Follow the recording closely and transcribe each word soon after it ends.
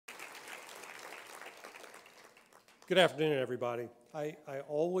Good afternoon, everybody. I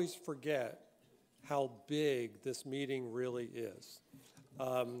always forget how big this meeting really is.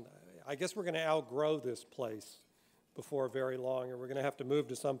 I guess we're going to outgrow this place before very long, and we're going to have to move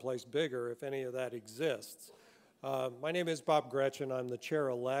to someplace bigger if any of that exists. My name is Bob Greczyn. I'm the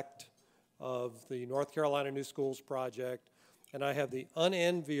chair-elect of the North Carolina New Schools Project, and I have the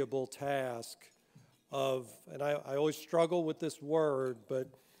unenviable task of, and I always struggle with this word, but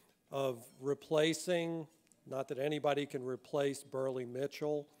of replacing, not that anybody can replace Burley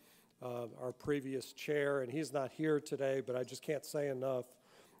Mitchell, our previous chair, and he's not here today, but I just can't say enough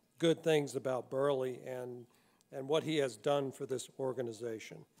good things about Burley and what he has done for this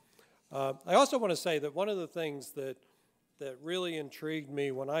organization. I also want to say that one of the things that really intrigued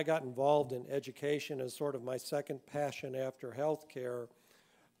me when I got involved in education as sort of my second passion after healthcare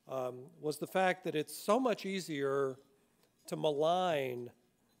was the fact that it's so much easier to malign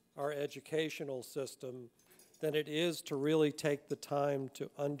our educational system than it is to really take the time to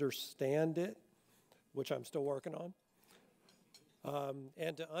understand it, which I'm still working on,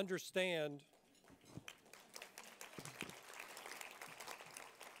 and to understand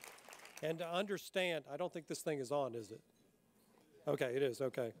I don't think this thing is on, is it? Okay, it is,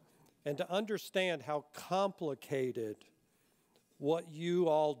 okay. And to understand how complicated what you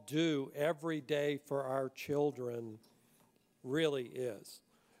all do every day for our children really is.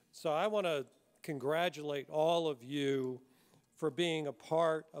 So I want to congratulate all of you for being a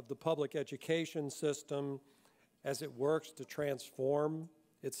part of the public education system as it works to transform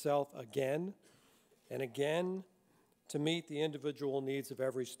itself again and again to meet the individual needs of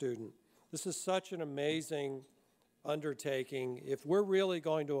every student. This is such an amazing undertaking. If we're really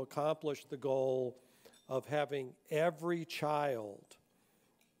going to accomplish the goal of having every child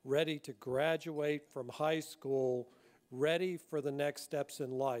ready to graduate from high school, ready for the next steps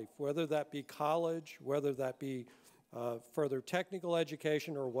in life, whether that be college, whether that be further technical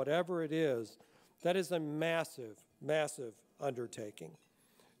education or whatever it is, that is a massive, massive undertaking.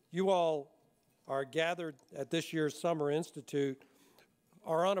 You all are gathered at this year's Summer Institute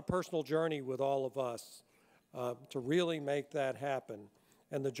are on a personal journey with all of us to really make that happen.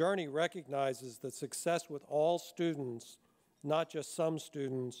 And the journey recognizes that success with all students, not just some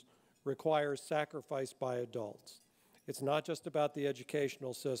students, requires sacrifice by adults. It's not just about the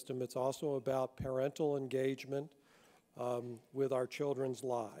educational system, it's also about parental engagement with our children's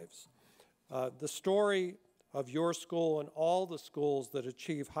lives. The story of your school and all the schools that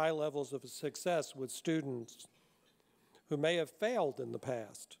achieve high levels of success with students who may have failed in the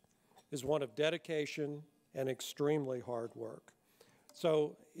past is one of dedication and extremely hard work.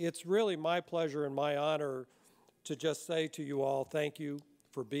 So it's really my pleasure and my honor to just say to you all, thank you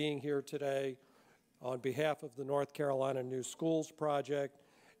for being here today on behalf of the North Carolina New Schools Project,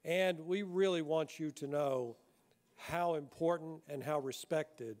 and we really want you to know how important and how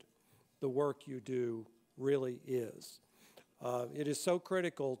respected the work you do really is. It is so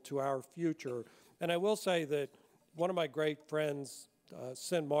critical to our future, and I will say that one of my great friends,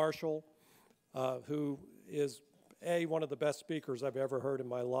 Sin Marshall, who is one of the best speakers I've ever heard in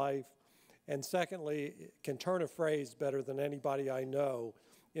my life, and secondly, can turn a phrase better than anybody I know,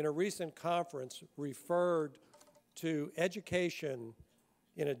 in a recent conference referred to education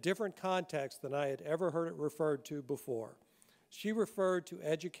in a different context than I had ever heard it referred to before. She referred to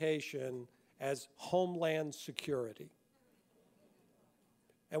education as homeland security.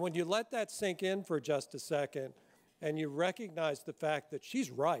 And when you let that sink in for just a second and you recognize the fact that she's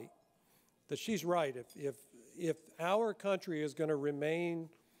right, if our country is going to remain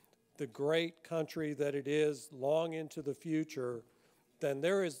the great country that it is long into the future, then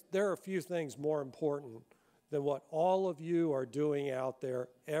there are a few things more important than what all of you are doing out there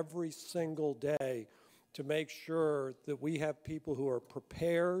every single day to make sure that we have people who are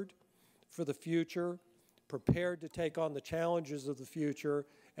prepared for the future, prepared to take on the challenges of the future,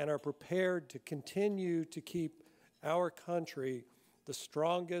 and are prepared to continue to keep our country the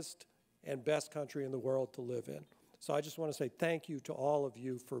strongest and best country in the world to live in. So I just want to say thank you to all of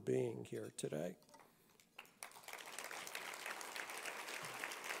you for being here today.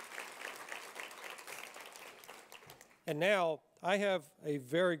 And now I have a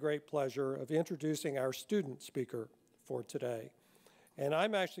very great pleasure of introducing our student speaker for today. And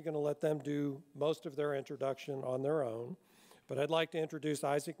I'm actually going to let them do most of their introduction on their own. But I'd like to introduce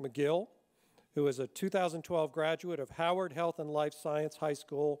Isaac McGill, who is a 2012 graduate of Howard Health and Life Science High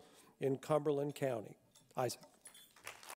School in Cumberland County. Isaac.